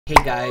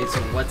Hey guys,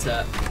 what's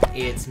up?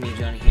 It's me,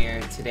 Jonah here.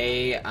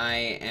 Today I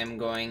am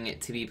going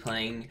to be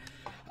playing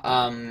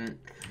the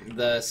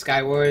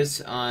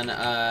Skywars on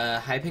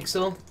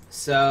Hypixel.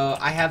 So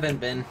I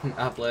haven't been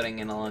uploading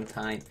in a long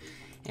time,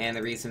 and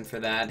the reason for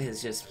that is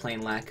just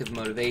plain lack of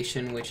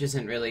motivation, which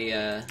isn't really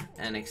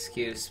an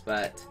excuse,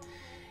 but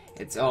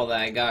it's all that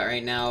I got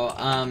right now.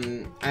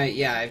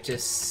 I've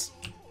just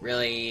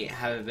really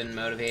haven't been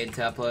motivated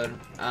to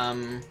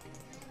upload.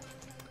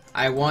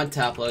 I want to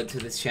upload to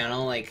this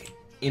channel, like,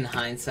 in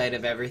hindsight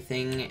of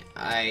everything,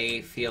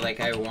 I feel like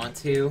I want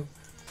to.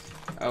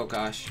 Oh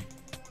gosh.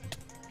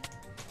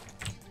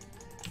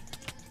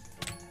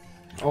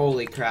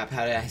 Holy crap,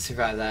 how did I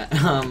survive that?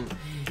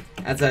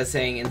 As I was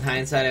saying, in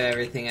hindsight of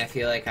everything, I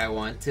feel like I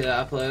want to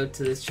upload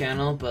to this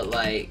channel, but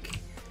like,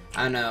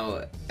 I don't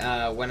know,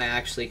 when it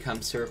actually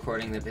comes to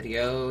recording the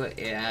video,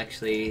 it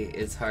actually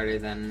is harder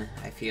than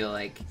I feel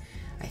like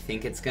I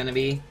think it's gonna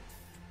be.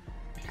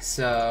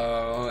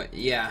 So,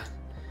 yeah.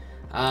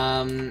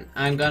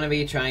 I'm gonna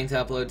be trying to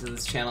upload to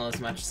this channel as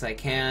much as I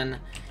can.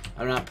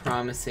 I'm not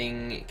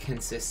promising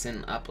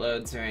consistent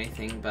uploads or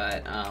anything,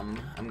 but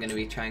I'm gonna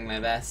be trying my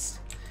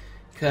best.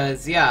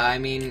 Cause yeah, I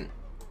mean,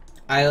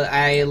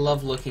 I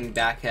love looking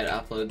back at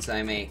uploads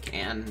I make,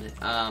 and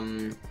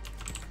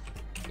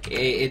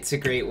it's a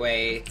great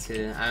way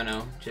to, I don't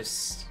know,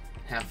 just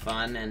have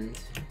fun and,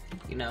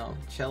 you know,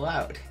 chill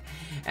out.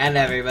 And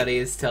everybody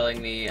is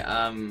telling me,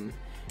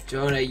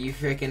 Jonah, you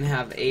freaking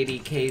have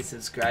 80k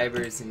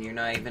subscribers and you're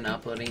not even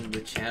uploading to the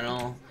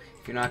channel.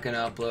 If you're not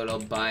gonna upload, I'll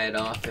buy it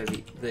off of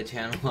the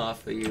channel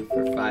off of you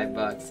for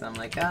 $5. I'm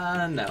like,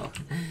 no.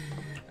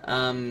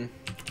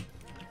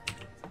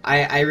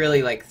 I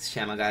really like this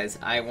channel, guys.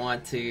 I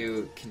want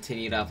to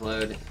continue to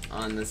upload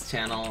on this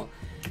channel.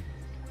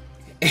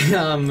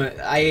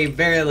 I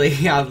barely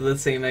have the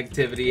same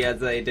activity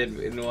as I did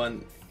in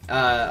one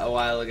a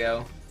while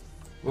ago.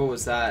 What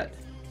was that?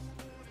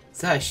 Is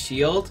that a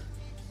shield?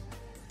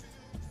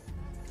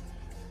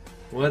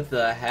 What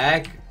the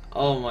heck?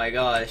 Oh my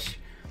gosh.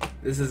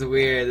 This is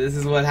weird. This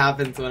is what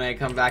happens when I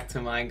come back to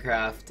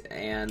Minecraft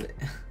and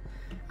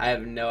I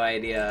have no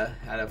idea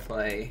how to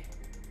play.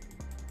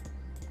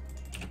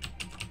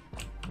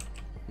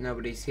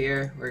 Nobody's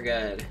here? We're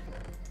good.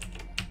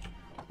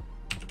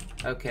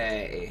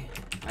 Okay.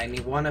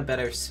 I want a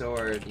better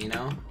sword, you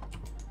know?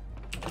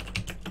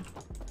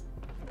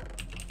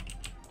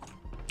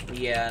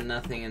 Yeah,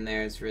 nothing in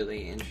there is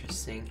really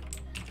interesting.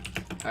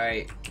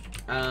 Alright.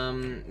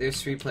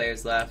 There's 3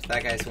 players left.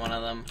 That guy's one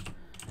of them.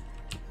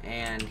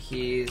 And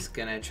he's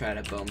gonna try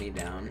to bow me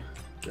down.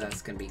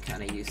 That's gonna be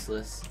kinda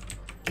useless.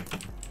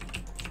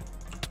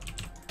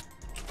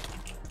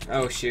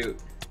 Oh shoot.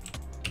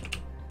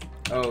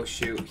 Oh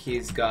shoot.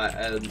 He's got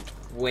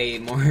way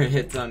more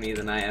hits on me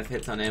than I have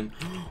hits on him.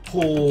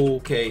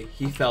 Okay,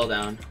 he fell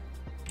down.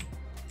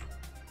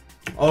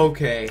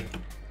 Okay.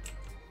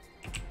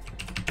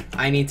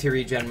 I need to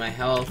regen my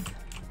health.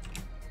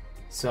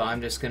 So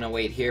I'm just gonna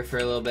wait here for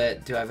a little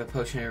bit. Do I have a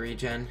potion of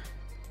regen?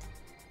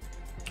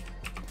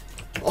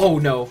 Oh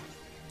no!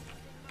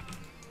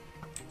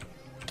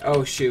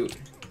 Oh shoot.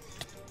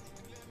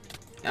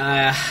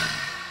 I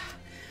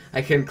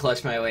couldn't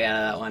clutch my way out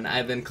of that one.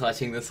 I've been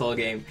clutching this whole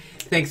game.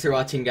 Thanks for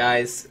watching,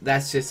 guys.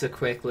 That's just a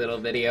quick little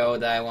video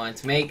that I wanted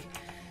to make.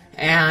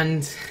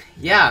 And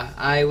yeah,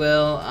 I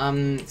will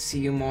see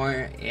you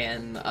more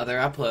in other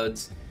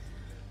uploads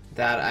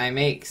that I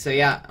make. So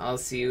yeah, I'll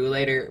see you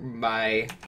later. Bye.